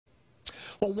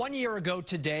Well, 1 year ago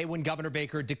today, when Governor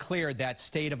Baker declared that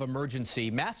state of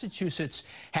emergency, Massachusetts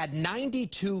had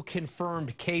 92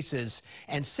 confirmed cases,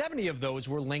 and 70 of those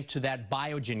were linked to that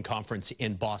Biogen conference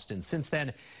in Boston. Since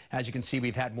then, as you can see,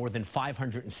 we've had more than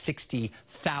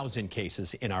 560,000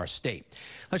 cases in our state.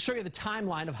 Let's show you the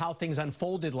timeline of how things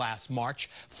unfolded last March.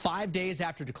 5 days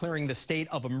after declaring the state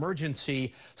of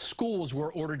emergency, schools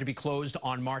were ordered to be closed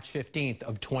on March 15th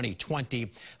of 2020.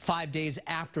 5 days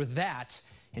after that,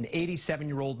 an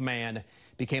 87-year-old man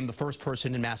became the first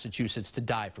person in Massachusetts to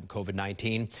die from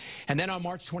COVID-19. And then on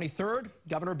March 23rd,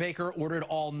 Governor Baker ordered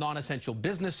all non-essential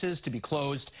businesses to be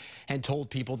closed and told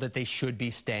people that they should be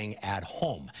staying at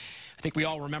home. I think we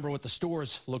all remember what the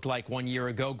stores looked like 1 year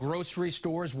ago. Grocery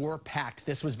stores were packed.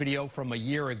 This was video from a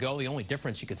year ago. The only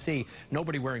difference you could see,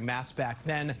 nobody wearing masks back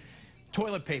then.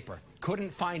 Toilet paper,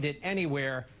 couldn't find it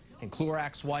anywhere. And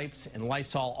Clorox wipes and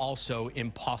Lysol also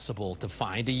impossible to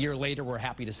find. A year later, we're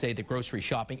happy to say that grocery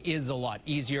shopping is a lot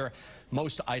easier.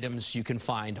 Most items you can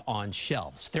find on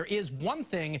shelves. There is one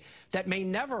thing that may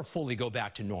never fully go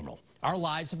back to normal. Our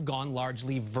lives have gone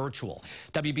largely virtual.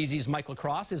 WBZ's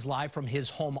LaCrosse is live from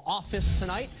his home office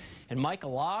tonight. And Mike, a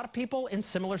lot of people in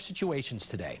similar situations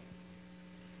today.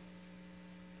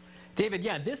 David,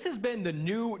 yeah, this has been the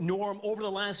new norm over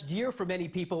the last year for many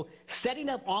people, setting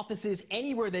up offices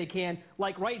anywhere they can,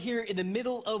 like right here in the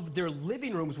middle of their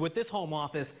living rooms with this home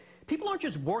office. People aren't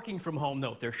just working from home,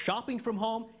 though. They're shopping from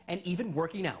home and even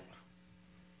working out.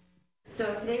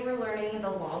 So today we're learning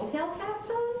the long-tail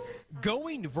capstone.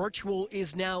 Going virtual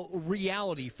is now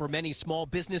reality for many small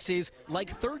businesses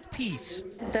like Third Piece.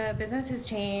 The business has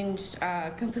changed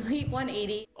complete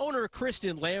 180. Owner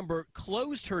Kristen Lambert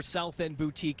closed her South End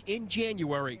boutique in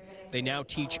January. They now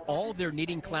teach all their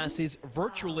knitting classes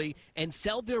virtually and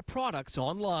sell their products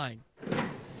online.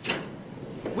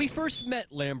 We first met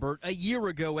Lambert a year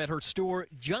ago at her store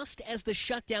just as the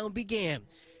shutdown began.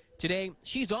 Today,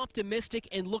 she's optimistic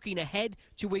and looking ahead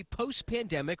to a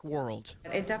post-pandemic world.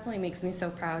 It definitely makes me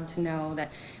so proud to know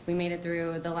that we made it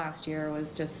through. The last year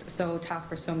was just so tough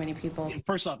for so many people.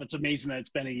 First off, it's amazing that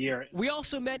it's been a year. We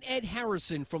also met Ed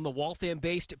Harrison from the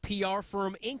Waltham-based PR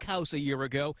firm Inkhouse a year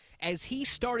ago as he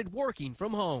started working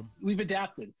from home. We've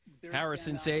adapted.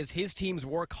 Harrison says his teams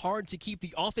work hard to keep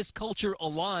the office culture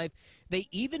alive. They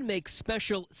even make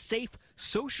special, safe,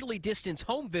 socially distanced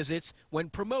home visits when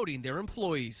promoting their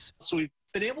employees. So we've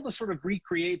been able to sort of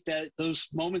recreate those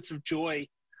moments of joy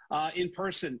in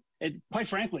person. And quite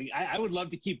frankly, I would love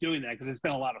to keep doing that because it's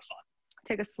been a lot of fun.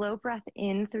 Take a slow breath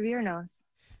in through your nose.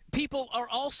 People are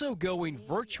also going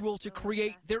virtual to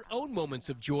create their own moments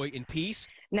of joy and peace.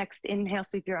 Next, inhale,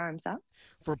 sweep your arms up.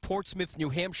 For Portsmouth, New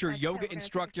Hampshire yoga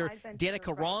instructor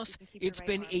Danica Ross, it's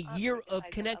been a year of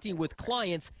connecting with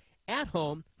clients at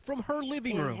home from her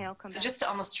living room. So just to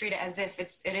almost treat it as if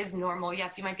it is normal.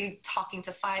 Yes, you might be talking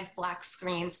to 5 black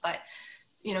screens, but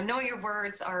you know, knowing your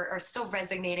words are still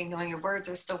resonating, knowing your words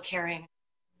are still carrying.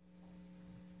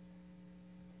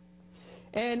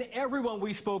 And everyone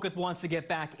we spoke with wants to get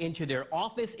back into their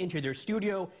office, into their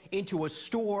studio, into a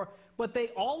store, but they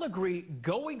all agree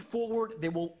going forward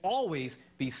there will always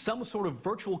be some sort of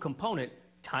virtual component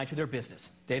tied to their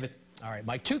business. David? All right,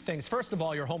 Mike, two things. First of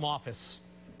all, your home office,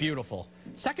 beautiful.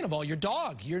 Second of all, your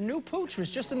dog, your new pooch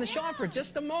was just in the shop for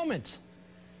just a moment.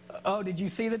 Oh, did you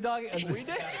see the dog? We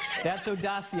did. That's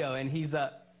Audacio, and he's an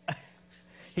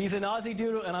Aussie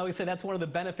Doodle, and I always say that's one of the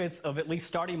benefits of at least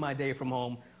starting my day from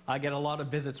home. I get a lot of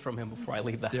visits from him before I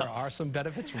leave the house. There are some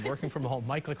benefits from working from home.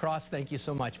 Mike LaCrosse, thank you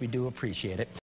so much. We do appreciate it.